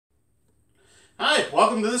Hi,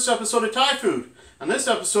 welcome to this episode of Thai Food. On this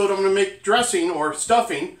episode, I'm going to make dressing or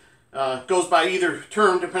stuffing. Goes by either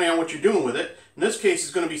term depending on what you're doing with it. In this case,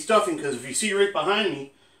 it's going to be stuffing because if you see right behind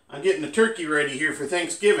me, I'm getting the turkey ready here for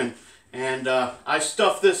Thanksgiving. And I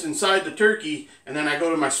stuff this inside the turkey and then I go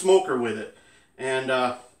to my smoker with it. And,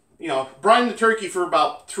 brine the turkey for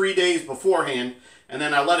about 3 days beforehand. And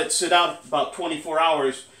then I let it sit out about 24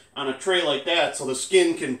 hours on a tray like that so the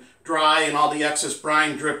skin can dry and all the excess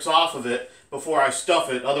brine drips off of it before I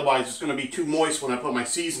stuff it. Otherwise it's going to be too moist when I put my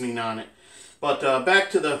seasoning on it. But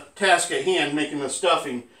back to the task at hand, making the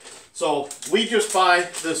stuffing. So we just buy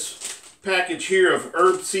this package here of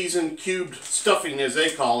herb seasoned cubed stuffing, as they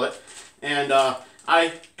call it. And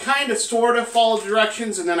I kind of sort of follow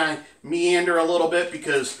directions and then I meander a little bit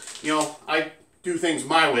because, I do things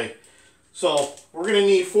my way. So we're going to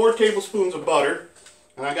need 4 tablespoons of butter.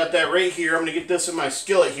 And I got that right here. I'm going to get this in my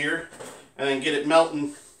skillet here and then get it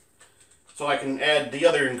melting so I can add the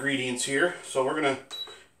other ingredients here. So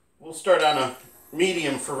we'll start on a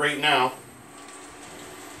medium for right now.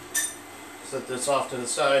 Set this off to the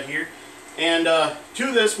side here. And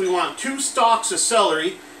to this we want 2 stalks of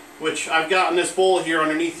celery, which I've got in this bowl here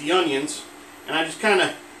underneath the onions. And I just kind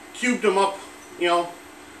of cubed them up,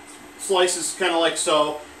 slices kind of like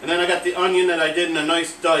so. And then I got the onion that I did in a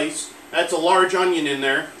nice dice. That's a large onion in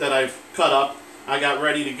there that I've cut up. I got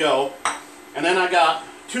ready to go. And then I got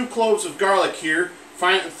 2 cloves of garlic here,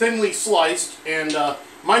 thinly sliced. And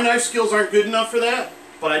my knife skills aren't good enough for that,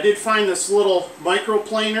 but I did find this little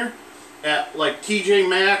microplaner at like TJ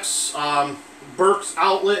Maxx. Burke's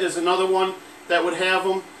Outlet is another one that would have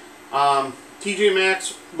them. TJ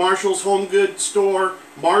Maxx, Marshall's Home Goods Store,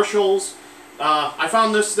 Marshall's. I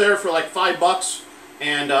found this there for like $5,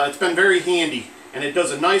 and it's been very handy. And it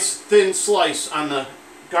does a nice thin slice on the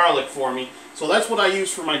garlic for me. So that's what I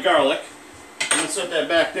use for my garlic. I'm going to set that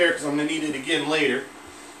back there because I'm going to need it again later.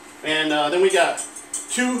 And then we got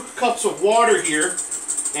 2 cups of water here.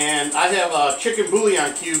 And I have chicken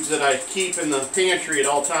bouillon cubes that I keep in the pantry at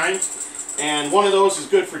all times. And one of those is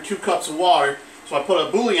good for 2 cups of water. So I put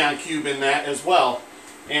a bouillon cube in that as well.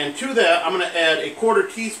 And to that, I'm going to add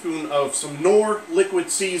 1/4 teaspoon of some Knorr liquid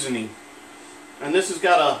seasoning. And this has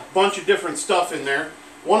got a bunch of different stuff in there.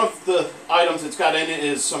 One of the items it's got in it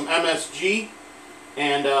is some MSG.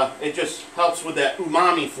 And it just helps with that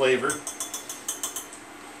umami flavor.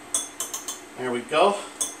 There we go.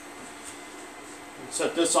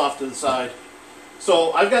 Set this off to the side.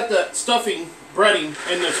 So I've got the stuffing breading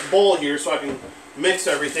in this bowl here so I can mix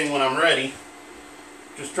everything when I'm ready.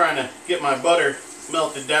 Just trying to get my butter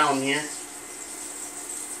melted down here.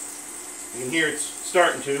 You can hear it's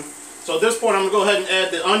starting to. So at this point I'm going to go ahead and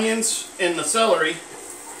add the onions and the celery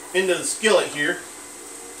into the skillet here.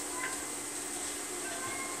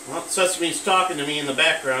 Well, Sesame's talking to me in the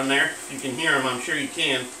background there. If you can hear him, I'm sure you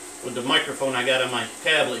can with the microphone I got on my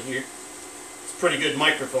tablet here. It's a pretty good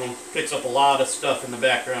microphone. Picks up a lot of stuff in the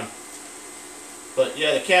background. But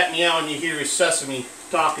yeah, the cat meowing you hear is Sesame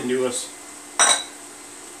talking to us.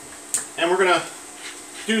 And we're going to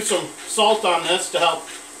do some salt on this to help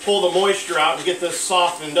pull the moisture out and get this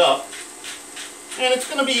softened up. And it's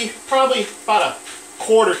going to be probably about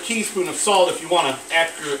 1/4 teaspoon of salt if you want an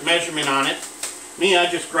accurate measurement on it. Me, I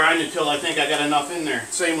just grind until I think I got enough in there.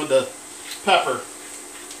 Same with the pepper.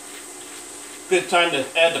 Good time to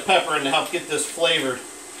add the pepper in to help get this flavored.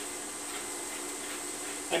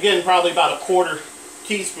 Again, probably about 1/4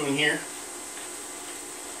 teaspoon here.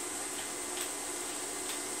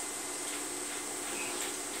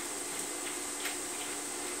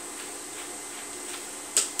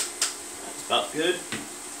 About good.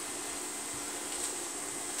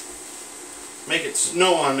 Make it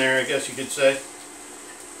snow on there, I guess you could say.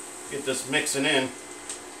 Get this mixing in. At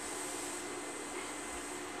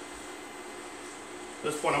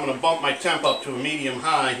this point I'm going to bump my temp up to a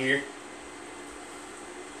medium-high here.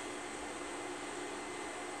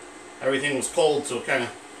 Everything was cold, so it kind of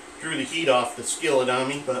drew the heat off the skillet on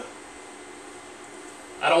me, but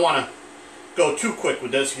I don't want to go too quick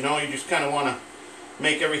with this, you just kind of want to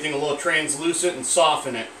make everything a little translucent and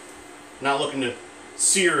soften it. Not looking to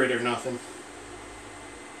sear it or nothing.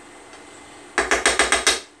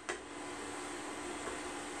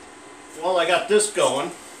 While I got this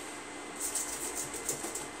going,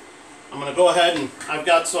 I'm going to go ahead and I've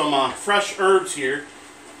got some fresh herbs here.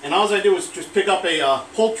 And all I do is just pick up a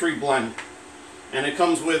poultry blend. And it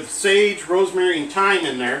comes with sage, rosemary, and thyme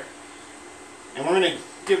in there. And we're going to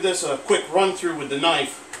give this a quick run through with the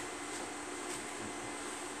knife.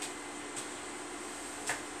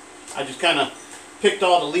 I just kind of picked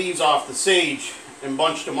all the leaves off the sage and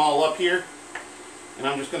bunched them all up here. And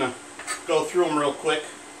I'm just going to go through them real quick.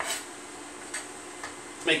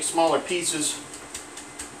 make smaller pieces.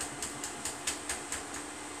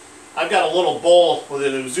 I've got a little bowl with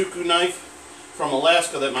an Uzuku knife from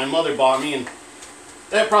Alaska that my mother bought me, and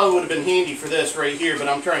that probably would have been handy for this right here, but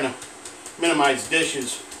I'm trying to minimize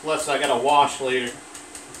dishes, less I gotta wash later.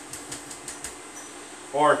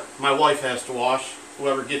 Or my wife has to wash,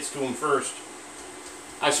 whoever gets to them first.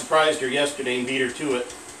 I surprised her yesterday and beat her to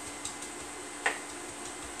it.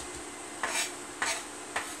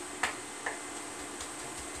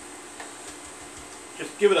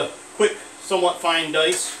 Just give it a quick, somewhat fine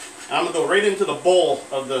dice. And I'm going to go right into the bowl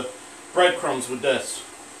of the breadcrumbs with this.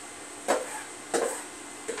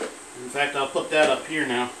 In fact, I'll put that up here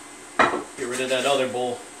now. Get rid of that other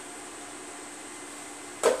bowl.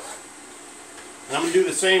 And I'm going to do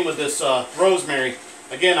the same with this rosemary.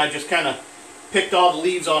 Again, I just kind of picked all the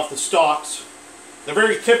leaves off the stalks. The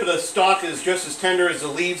very tip of the stalk is just as tender as the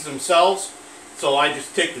leaves themselves, so I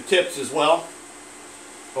just take the tips as well.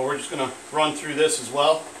 But we're just going to run through this as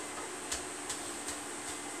well.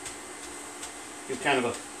 Get kind of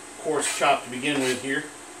a coarse chop to begin with here.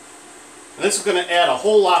 And this is going to add a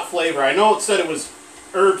whole lot of flavor. I know it said it was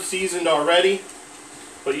herb seasoned already,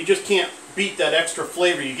 but you just can't beat that extra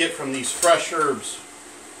flavor you get from these fresh herbs.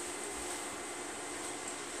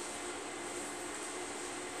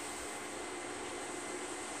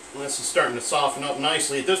 And this is starting to soften up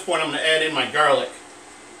nicely. At this point, I'm going to add in my garlic.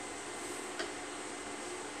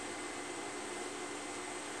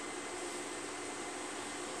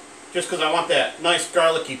 Just because I want that nice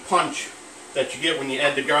garlicky punch that you get when you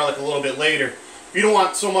add the garlic a little bit later. If you don't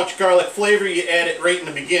want so much garlic flavor, you add it right in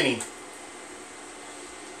the beginning.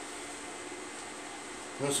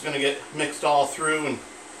 And this is going to get mixed all through, and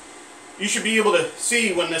you should be able to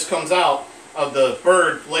see when this comes out of the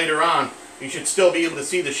bird later on. You should still be able to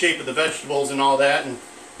see the shape of the vegetables and all that, and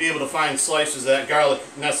be able to find slices of that garlic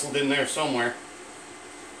nestled in there somewhere.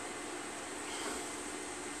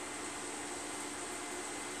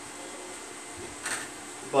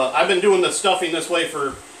 But I've been doing the stuffing this way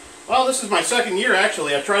for, well, this is my second year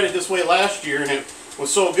actually. I tried it this way last year and it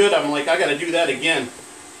was so good, I'm like, I got to do that again.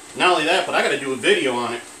 Not only that, but I got to do a video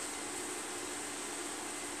on it.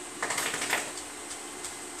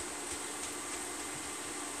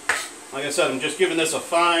 Like I said, I'm just giving this a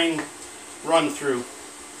fine run through.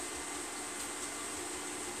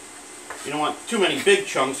 You don't want too many big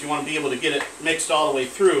chunks. You want to be able to get it mixed all the way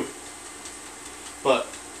through. But,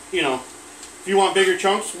 you know, if you want bigger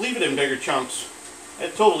chunks, leave it in bigger chunks.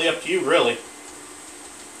 It's totally up to you, really.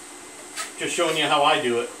 Just showing you how I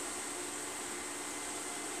do it.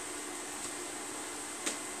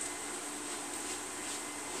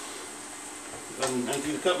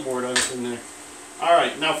 Empty the cutting board out in there.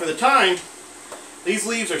 Alright, now for the thyme, these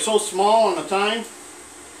leaves are so small on the thyme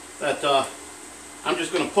that I'm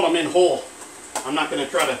just going to put them in whole. I'm not going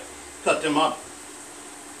to try to cut them up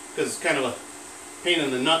because it's kind of a pain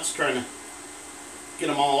in the nuts trying to get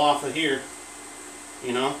them all off of here,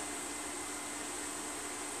 you know.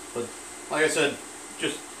 But like I said,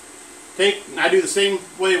 just I do the same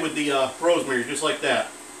way with the rosemary, just like that.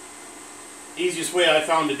 Easiest way I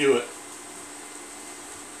found to do it.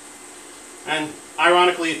 And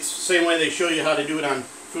ironically, it's the same way they show you how to do it on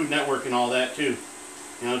Food Network and all that too.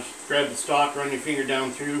 You know, just grab the stalk, run your finger down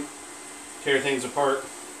through, tear things apart.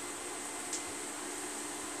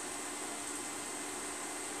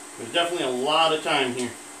 There's definitely a lot of thyme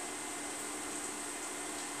here.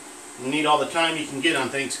 You need all the time you can get on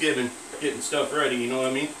Thanksgiving getting stuff ready, you know what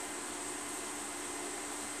I mean?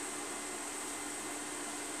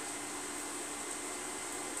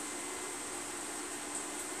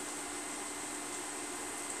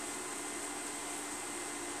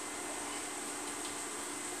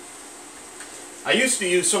 I used to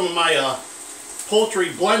use some of my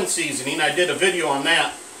poultry blend seasoning. I did a video on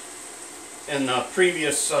that in the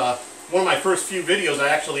previous, one of my first few videos I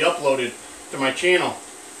actually uploaded to my channel.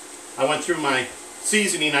 I went through my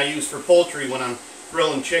seasoning I use for poultry when I'm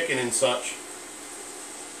grilling chicken and such.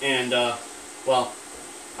 And, well,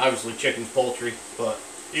 obviously chicken's poultry, but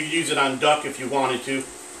you could use it on duck if you wanted to.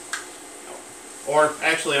 Or,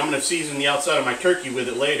 actually, I'm going to season the outside of my turkey with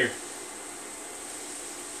it later.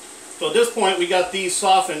 So at this point, we got these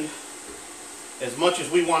softened as much as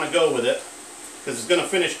we want to go with it, because it's going to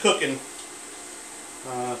finish cooking.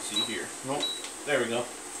 Let's see here. Nope. There we go.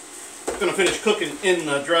 It's going to finish cooking in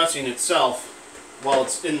the dressing itself while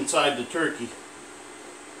it's inside the turkey.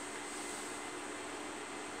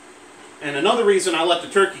 And another reason I let the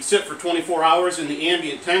turkey sit for 24 hours in the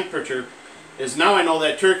ambient temperature is now I know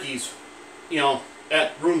that turkey's, you know,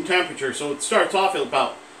 at room temperature. So it starts off at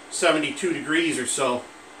about 72 degrees or so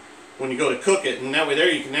when you go to cook it, and that way there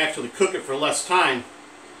you can actually cook it for less time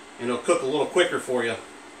and it'll cook a little quicker for you.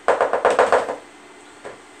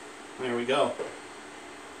 There we go.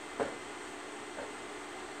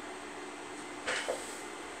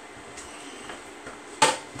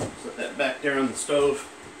 Set that back there on the stove.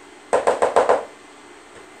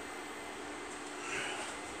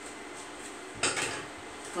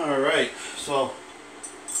 Alright, so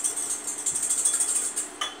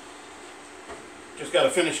just got to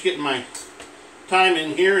finish getting my thyme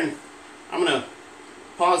in here, and I'm going to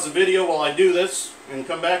pause the video while I do this and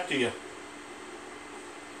come back to you.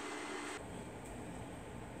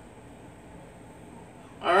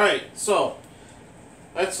 Alright, so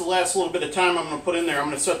that's the last little bit of thyme I'm going to put in there. I'm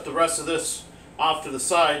going to set the rest of this off to the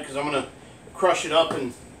side because I'm going to crush it up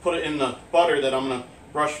and put it in the butter that I'm going to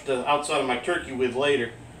brush the outside of my turkey with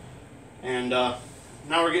later. And now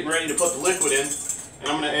we're getting ready to put the liquid in, and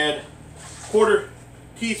I'm going to add a 1/4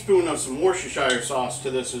 teaspoon of some Worcestershire sauce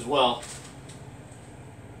to this as well.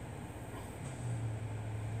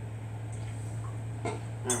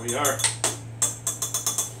 There we are.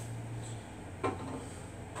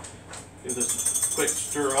 Give this a quick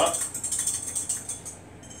stir up.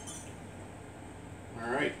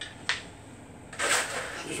 Alright.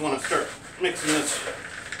 Just want to start mixing this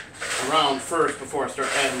around first before I start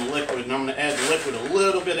adding the liquid, and I'm going to add the liquid a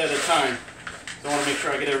little bit at a time. So I want to make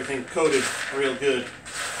sure I get everything coated real good.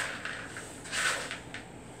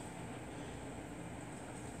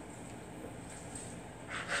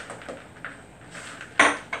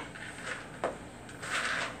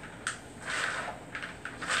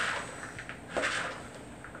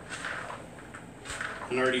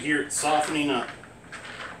 I can already hear it softening up.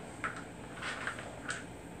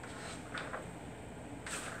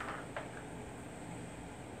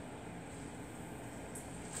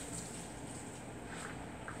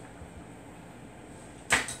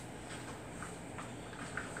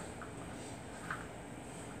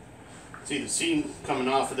 See the steam coming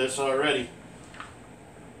off of this already.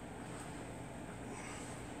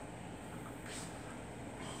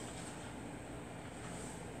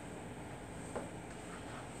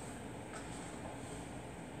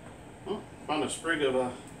 Oh, found a sprig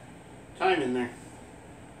of thyme in there.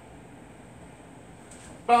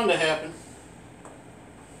 Bound to happen.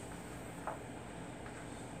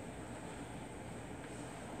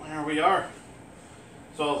 There we are.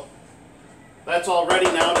 So that's all ready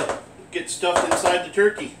now to get stuffed inside the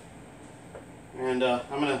turkey. And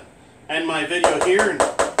I'm going to end my video here and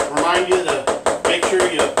remind you to make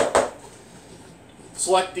sure you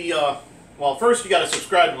select the, well, first you got to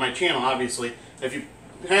subscribe to my channel, obviously. If you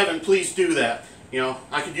haven't, please do that. You know,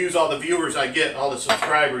 I could use all the viewers I get, all the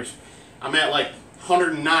subscribers. I'm at like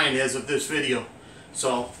 109 as of this video.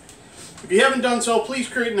 So if you haven't done so, please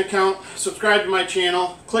create an account, subscribe to my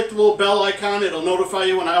channel, click the little bell icon, it'll notify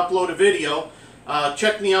you when I upload a video.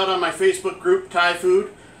 Check me out on my Facebook group, Thai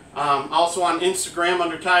Food. Also on Instagram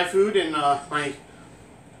under Thai Food, and my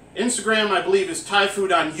Instagram, I believe, is Thai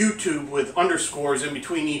Food on YouTube with underscores in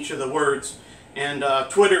between each of the words. And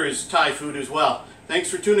Twitter is Thai Food as well. Thanks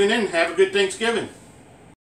for tuning in. Have a good Thanksgiving.